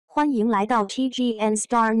欢迎来到 TGN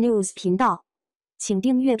Star News 频道，请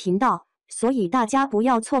订阅频道，所以大家不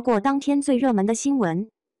要错过当天最热门的新闻。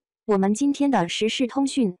我们今天的时事通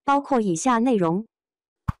讯包括以下内容：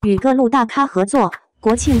与各路大咖合作，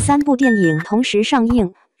国庆3部电影同时上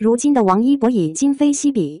映，如今的王一博已今非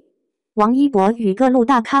昔比。王一博与各路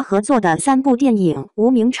大咖合作的3部电影《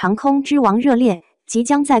无名》《长空之王》热烈，即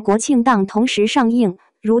将在国庆档同时上映。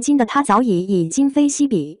如今的他早已今非昔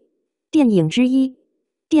比。电影之一。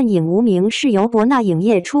电影《无名》是由博纳影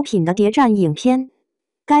业出品的谍战影片，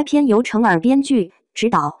该片由程耳编剧、执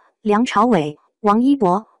导，梁朝伟、王一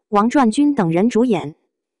博、王传君等人主演。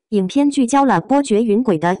影片聚焦了波谲云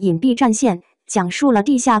诡的隐蔽战线，讲述了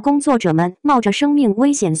地下工作者们冒着生命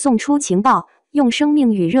危险送出情报，用生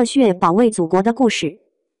命与热血保卫祖国的故事。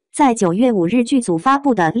在9月5日剧组发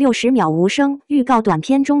布的60秒无声预告短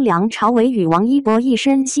片中，梁朝伟与王一博一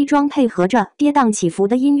身西装，配合着跌宕起伏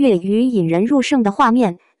的音乐与引人入胜的画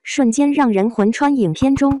面，瞬间让人魂穿影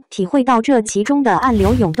片中，体会到这其中的暗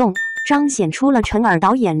流涌动，彰显出了程耳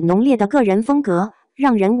导演浓烈的个人风格，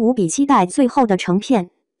让人无比期待最后的成片。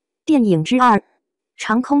电影之二，《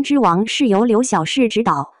长空之王》是由刘晓世执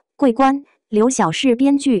导，桂冠、刘晓世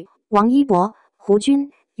编剧，王一博、胡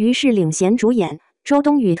军、于是领衔主演，周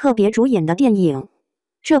冬雨特别主演的电影。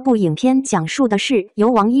这部影片讲述的是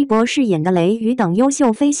由王一博饰演的雷雨等优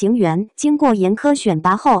秀飞行员，经过严苛选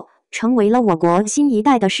拔后，成为了我国新一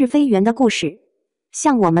代的试飞员的故事，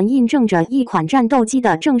向我们印证着一款战斗机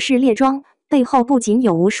的正式列装背后不仅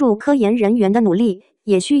有无数科研人员的努力，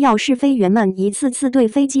也需要试飞员们一次次对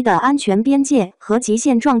飞机的安全边界和极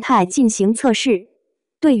限状态进行测试。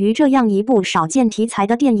对于这样一部少见题材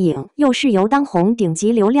的电影，又是由当红顶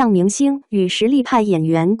级流量明星与实力派演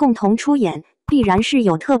员共同出演，必然是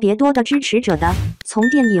有特别多的支持者的。从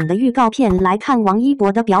电影的预告片来看，王一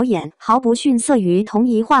博的表演毫不逊色于同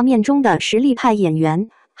一画面中的实力派演员，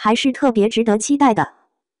还是特别值得期待的。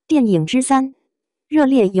电影之三，热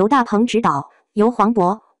烈由大鹏执导，由黄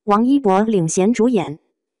渤、王一博领衔主演。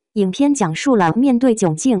影片讲述了面对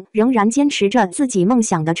窘境仍然坚持着自己梦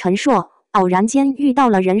想的陈硕，偶然间遇到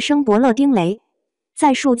了人生伯乐丁雷，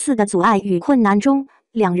在数次的阻碍与困难中，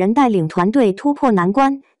两人带领团队突破难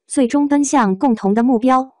关，最终奔向共同的目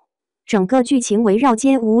标。整个剧情围绕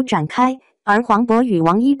街舞展开，而黄渤与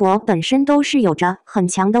王一博本身都是有着很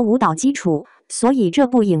强的舞蹈基础，所以这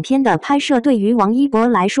部影片的拍摄对于王一博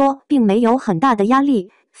来说并没有很大的压力，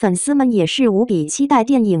粉丝们也是无比期待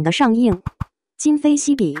电影的上映。今非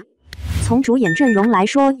昔比。从主演阵容来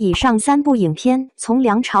说，以上3部影片，从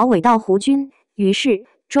梁朝伟到胡军、于是、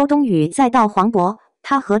周冬雨再到黄渤，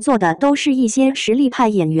他合作的都是一些实力派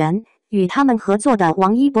演员。与他们合作的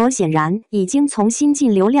王一博显然已经从新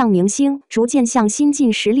晋流量明星逐渐向新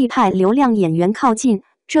晋实力派流量演员靠近，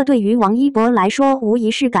这对于王一博来说无疑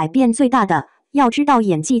是改变最大的。要知道，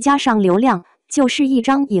演技加上流量就是一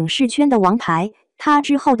张影视圈的王牌，他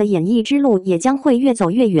之后的演艺之路也将会越走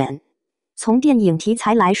越远。从电影题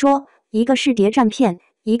材来说，一个是谍战片，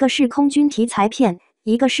一个是空军题材片，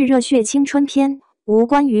一个是热血青春片，无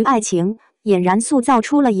关于爱情，俨然塑造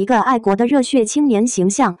出了一个爱国的热血青年形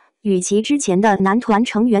象，与其之前的男团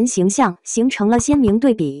成员形象形成了鲜明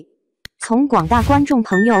对比。从广大观众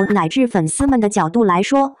朋友乃至粉丝们的角度来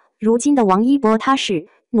说，如今的王一博踏实、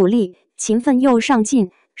努力、勤奋又上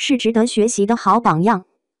进，是值得学习的好榜样。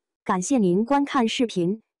感谢您观看视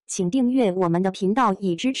频，请订阅我们的频道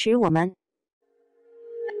以支持我们。